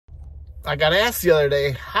I got asked the other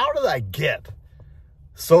day, how did I get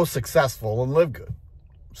so successful in LiveGood?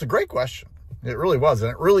 It's a great question. It really was,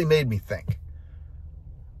 and it really made me think.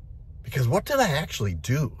 Because what did I actually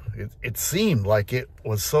do? It seemed like it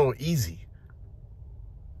was so easy.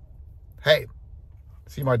 Hey,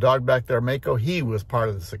 see my dog back there, Mako? He was part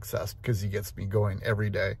of the success because he gets me going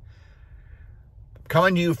every day.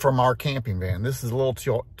 Coming to you from our camping van. This is a little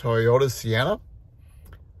Toyota Sienna.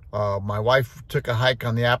 My wife took a hike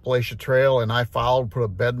on the Appalachia Trail, and I followed, put a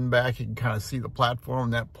bed in the back. You can kind of see the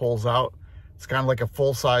platform that pulls out. It's kind of like a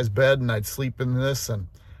full-size bed, and I'd sleep in this. And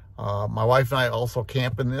my wife and I also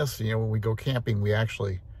camp in this. You know, when we go camping,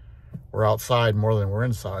 we're outside more than we're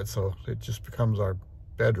inside, so it just becomes our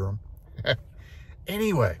bedroom.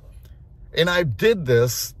 Anyway, and I did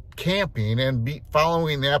this camping and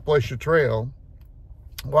following the Appalachia Trail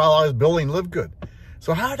while I was building LiveGood.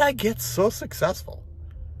 So how did I get so successful?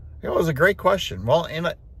 It was a great question. Well,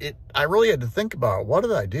 and I really had to think about it. What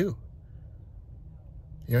did I do?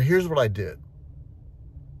 You know, here's what I did.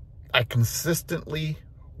 I consistently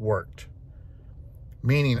worked.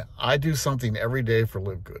 Meaning, I do something every day for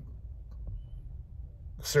LiveGood.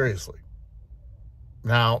 Seriously.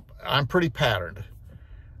 Now, I'm pretty patterned.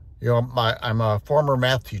 You know, I'm a former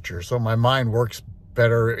math teacher, so my mind works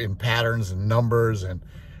better in patterns and numbers, and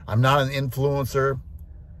I'm not an influencer,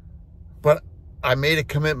 but I made a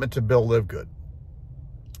commitment to build LiveGood.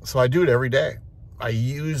 So I do it every day. I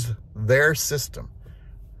use their system,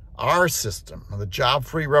 our system, the Job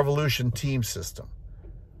Free Revolution team system.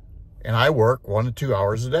 And I work 1 to 2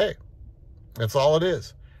 hours a day. That's all it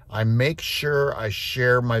is. I make sure I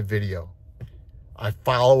share my video. I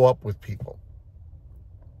follow up with people.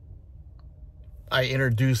 I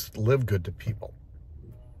introduce LiveGood to people.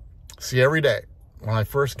 See, every day when I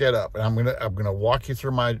first get up, and I'm gonna walk you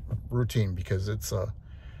through my routine, because it's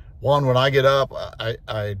one, when I get up,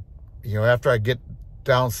 I you know, after I get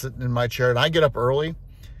down sitting in my chair, and I get up early,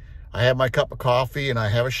 I have my cup of coffee and I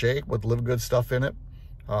have a shake with LiveGood stuff in it.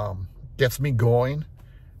 Gets me going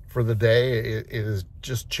for the day. It has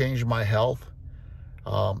just changed my health.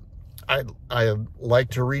 I like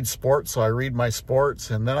to read sports, so I read my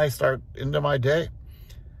sports, and then I start into my day.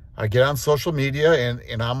 I get on social media,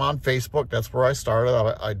 and I'm on Facebook. That's where I started.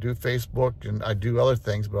 I do Facebook, and I do other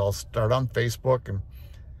things, but I'll start on Facebook. And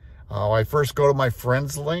I first go to my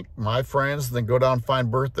friends link, my friends, then go down and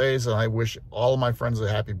find birthdays, and I wish all of my friends a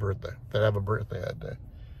happy birthday, that have a birthday that day.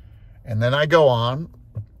 And then I go on,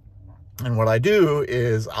 and what I do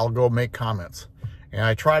is I'll go make comments. And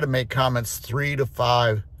I try to make comments 3 to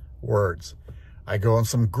 5 words. I go in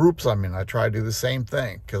some groups I'm in. I try to do the same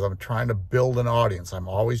thing because I'm trying to build an audience. I'm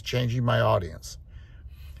always changing my audience.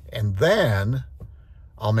 And then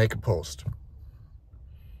I'll make a post.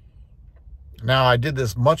 Now, I did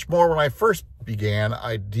this much more when I first began.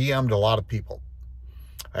 I DM'd a lot of people.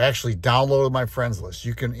 I actually downloaded my friends list.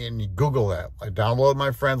 You can Google that. I downloaded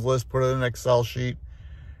my friends list, put it in an Excel sheet,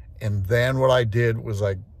 and then what I did was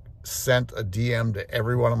I sent a DM to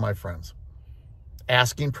every one of my friends,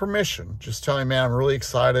 asking permission, just telling, man, I'm really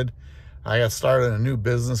excited. I got started a new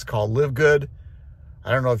business called LiveGood.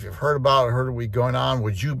 I don't know if you've heard about it, heard what going on.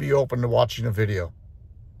 Would you be open to watching a video?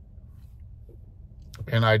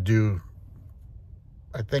 And I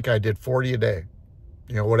think I did 40 a day.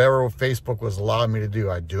 You know, whatever Facebook was allowing me to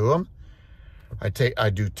do, I do them. I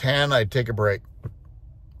do 10, I take a break.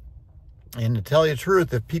 And to tell you the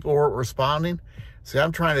truth, if people weren't responding, see,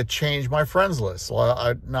 I'm trying to change my friends list.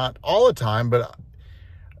 Well, not all the time, but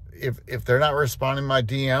if they're not responding to my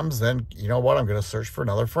DMs, then you know what? I'm going to search for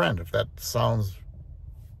another friend. If that sounds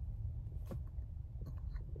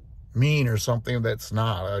mean or something, that's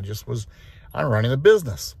not. I'm running a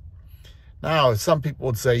business. Now, some people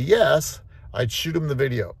would say yes, I'd shoot them the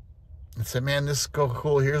video and say, man, this is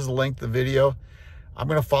cool. Here's the link to the video. I'm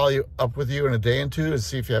going to follow up with you in a day or two to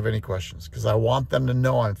see if you have any questions, because I want them to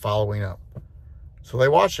know I'm following up. So they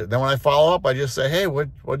watch it. Then when I follow up, I just say, hey,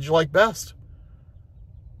 what'd you like best?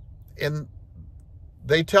 And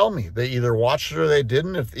they tell me. They either watched it or they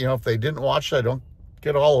didn't. If they didn't watch it, I don't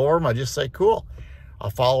get all over them. I just say, cool. I'll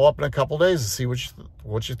follow up in a couple of days to see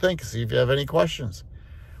what you think, see if you have any questions.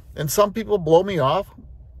 And some people blow me off.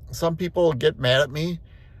 Some people get mad at me.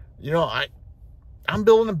 You know, I'm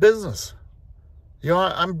building a business. You know,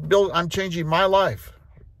 I'm changing my life.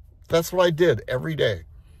 That's what I did every day.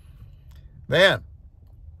 Then,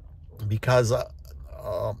 because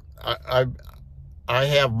I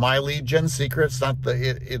have my lead gen secret.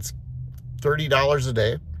 It's $30 a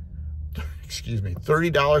day. Excuse me,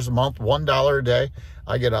 $30 a month, $1 a day.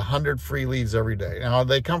 I get 100 free leads every day. Now,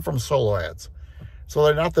 they come from solo ads. So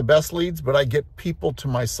they're not the best leads, but I get people to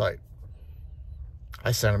my site.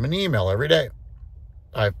 I send them an email every day.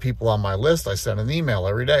 I have people on my list. I send an email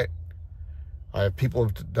every day. I have people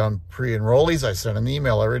who've done pre-enrollees. I send an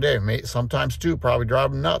email every day. Sometimes two, probably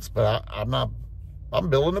drive them nuts, but I'm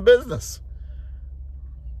building a business.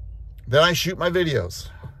 Then I shoot my videos.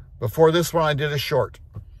 Before this one, I did a short,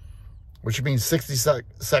 which means 60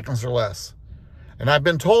 seconds or less. And I've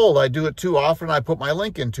been told I do it too often. I put my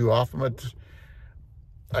link in too often. But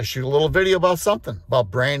I shoot a little video about something, about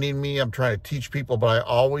branding me. I'm trying to teach people, but I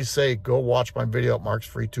always say, go watch my video at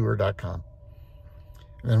marksfreetour.com.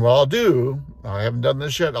 And then what I'll do, I haven't done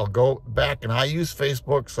this yet, I'll go back and I use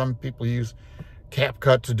Facebook. Some people use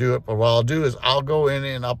CapCut to do it, but what I'll do is I'll go in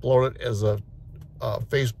and upload it as a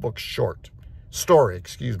Facebook story,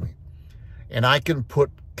 excuse me. And I can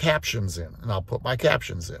put captions in, and I'll put my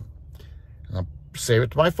captions in. And I'll save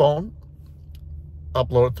it to my phone,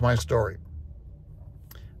 upload it to my story.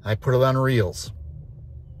 I put it on Reels,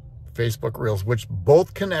 Facebook Reels, which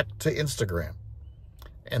both connect to Instagram.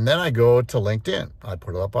 And then I go to LinkedIn. I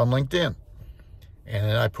put it up on LinkedIn. And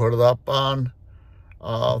then I put it up on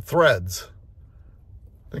Threads.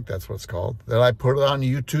 I think that's what it's called. Then I put it on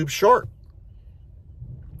YouTube Short.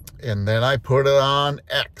 And then I put it on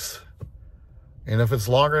X. And if it's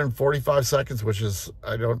longer than 45 seconds, which is,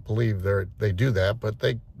 I don't believe they do that, but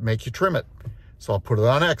they make you trim it. So I'll put it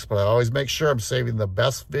on X, but I always make sure I'm saving the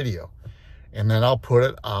best video. And then I'll put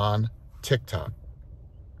it on TikTok.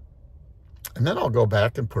 And then I'll go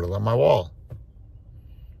back and put it on my wall.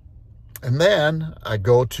 And then I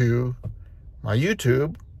go to my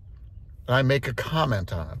YouTube and I make a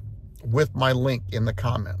comment on it with my link in the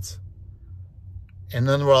comments. And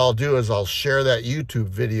then what I'll do is I'll share that YouTube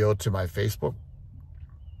video to my Facebook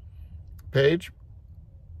page,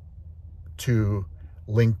 to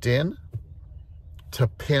LinkedIn, to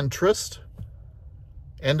Pinterest,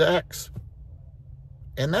 and to X.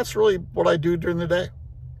 And that's really what I do during the day.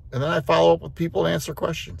 And then I follow up with people and answer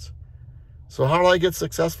questions. So how did I get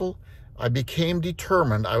successful? I became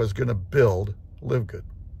determined I was going to build LiveGood.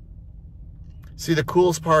 See, the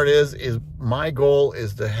coolest part is my goal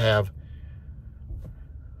is to have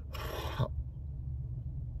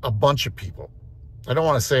a bunch of people. I don't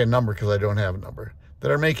want to say a number because I don't have a number,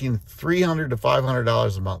 that are making $300 to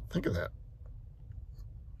 $500 a month. Think of that.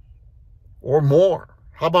 Or more.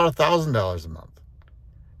 How about $1,000 a month?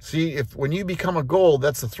 See, when you become a gold,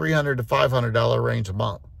 that's a $300 to $500 range a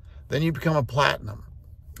month. Then you become a platinum,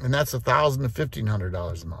 and that's $1,000 to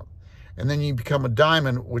 $1,500 a month. And then you become a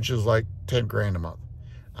diamond, which is like 10 grand a month.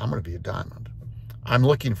 I'm going to be a diamond. I'm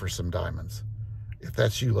looking for some diamonds. If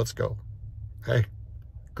that's you, let's go. Hey,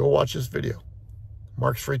 go watch this video.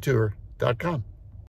 marksfreetour.com.